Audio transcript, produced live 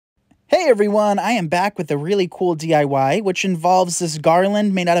Hey everyone, I am back with a really cool DIY, which involves this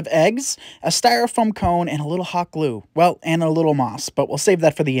garland made out of eggs, a styrofoam cone, and a little hot glue. Well, and a little moss, but we'll save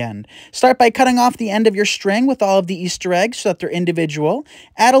that for the end. Start by cutting off the end of your string with all of the Easter eggs so that they're individual.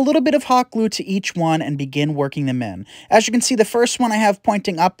 Add a little bit of hot glue to each one and begin working them in. As you can see, the first one I have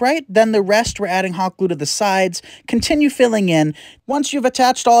pointing upright, then the rest we're adding hot glue to the sides. Continue filling in. Once you've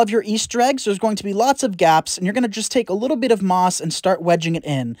attached all of your Easter eggs, there's going to be lots of gaps, and you're going to just take a little bit of moss and start wedging it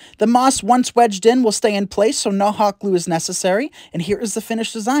in. The moss, once wedged in, will stay in place, so no hot glue is necessary. And here is the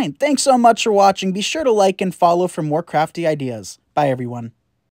finished design. Thanks so much for watching. Be sure to like and follow for more crafty ideas. Bye, everyone.